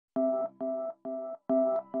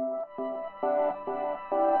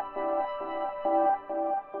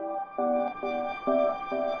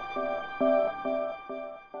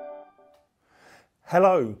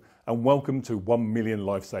Hello and welcome to 1 Million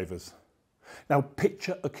Lifesavers. Now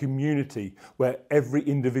picture a community where every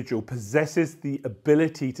individual possesses the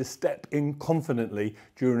ability to step in confidently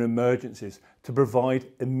during emergencies to provide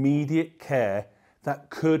immediate care that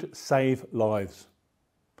could save lives.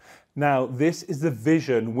 Now this is the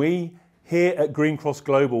vision we here at Green Cross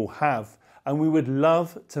Global have, and we would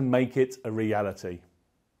love to make it a reality.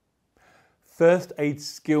 First aid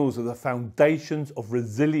skills are the foundations of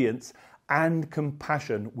resilience and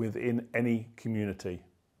compassion within any community.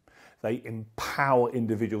 They empower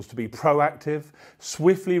individuals to be proactive,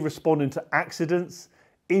 swiftly responding to accidents,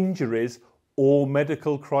 injuries, or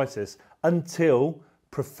medical crisis until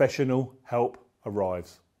professional help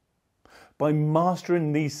arrives. By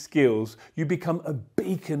mastering these skills, you become a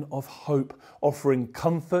beacon of hope, offering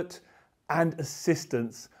comfort and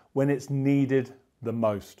assistance when it's needed the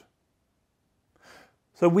most.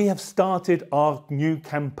 So we have started our new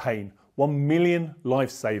campaign, 1 Million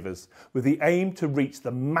Lifesavers, with the aim to reach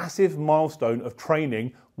the massive milestone of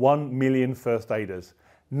training 1 million first aiders.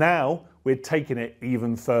 Now we're taking it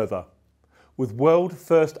even further. With World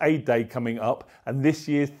First Aid Day coming up, and this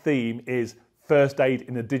year's theme is First Aid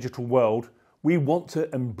in a Digital World, we want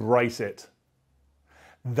to embrace it.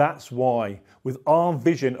 That's why, with our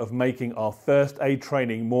vision of making our first aid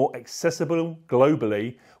training more accessible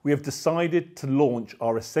globally, we have decided to launch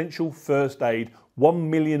our Essential First Aid 1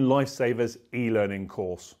 Million Lifesavers e-learning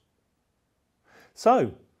course.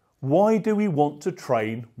 So, why do we want to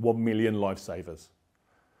train 1 million lifesavers?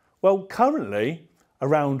 Well, currently,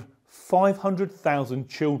 around 500,000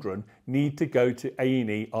 children need to go to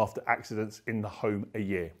A&E after accidents in the home a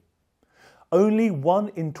year. Only 1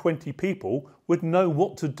 in 20 people would know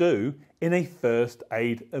what to do in a first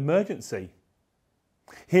aid emergency.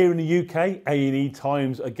 Here in the UK, A&E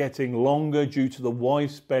times are getting longer due to the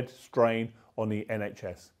widespread strain on the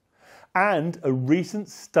NHS. And a recent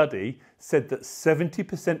study said that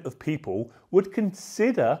 70% of people would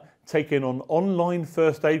consider taking an online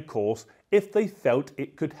first aid course if they felt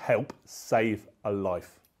it could help save a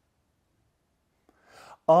life.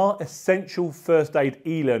 Our Essential First Aid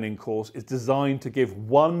e-learning course is designed to give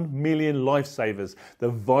 1 million lifesavers the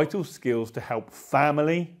vital skills to help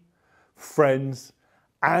family, friends,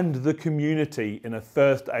 and the community in a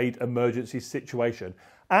first aid emergency situation.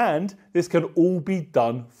 And this can all be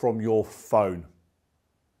done from your phone.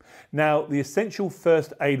 Now, the Essential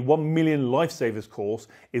First Aid 1 Million Lifesavers course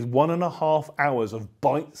is 1.5 hours of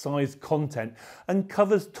bite-sized content and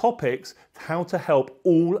covers topics how to help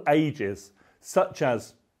all ages, such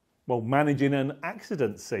as, well, managing an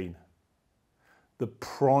accident scene, the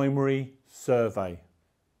primary survey,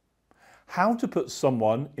 how to put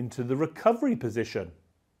someone into the recovery position,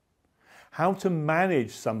 how to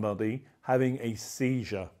manage somebody having a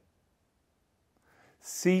seizure,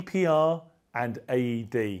 CPR and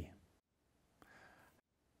AED,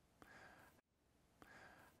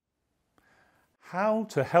 how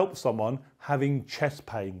to help someone having chest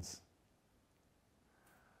pains,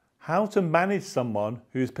 how to manage someone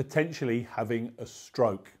who is potentially having a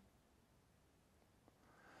stroke,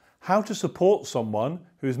 how to support someone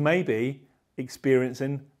who is maybe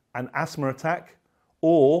experiencing an asthma attack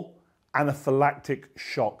or anaphylactic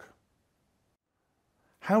shock,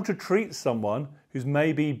 how to treat someone who's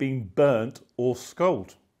maybe been burnt or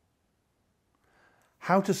scalded,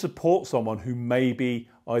 how to support someone who may be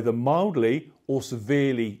either mildly or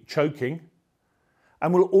severely choking,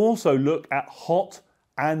 and we'll also look at hot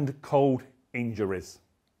and cold injuries.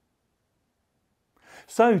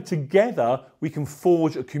 So together we can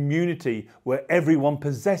forge a community where everyone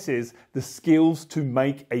possesses the skills to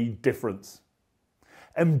make a difference.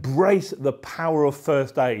 Embrace the power of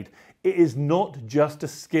first aid. It is not just a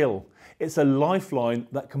skill, it's a lifeline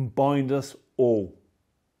that can bind us all.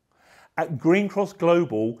 At Green Cross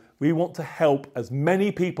Global, we want to help as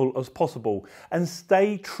many people as possible and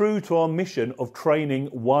stay true to our mission of training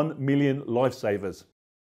 1 million lifesavers.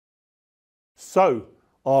 So,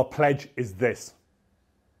 our pledge is this.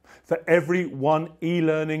 For every 1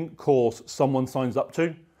 e-learning course someone signs up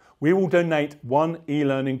to, we will donate 1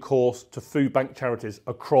 e-learning course to food bank charities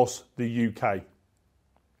across the UK.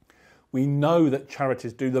 We know that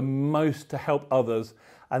charities do the most to help others,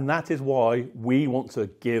 and that is why we want to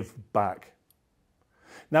give back.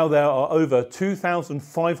 Now there are over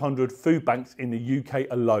 2,500 food banks in the UK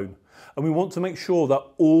alone, and we want to make sure that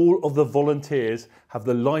all of the volunteers have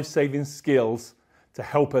the life-saving skills to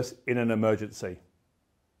help us in an emergency.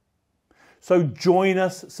 So join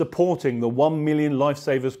us supporting the 1 Million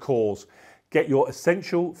Lifesavers cause. Get your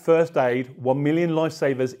Essential First Aid 1 Million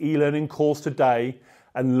Lifesavers e-learning course today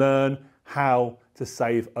and learn how to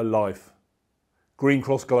save a life. Green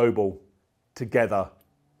Cross Global. together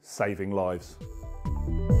saving lives.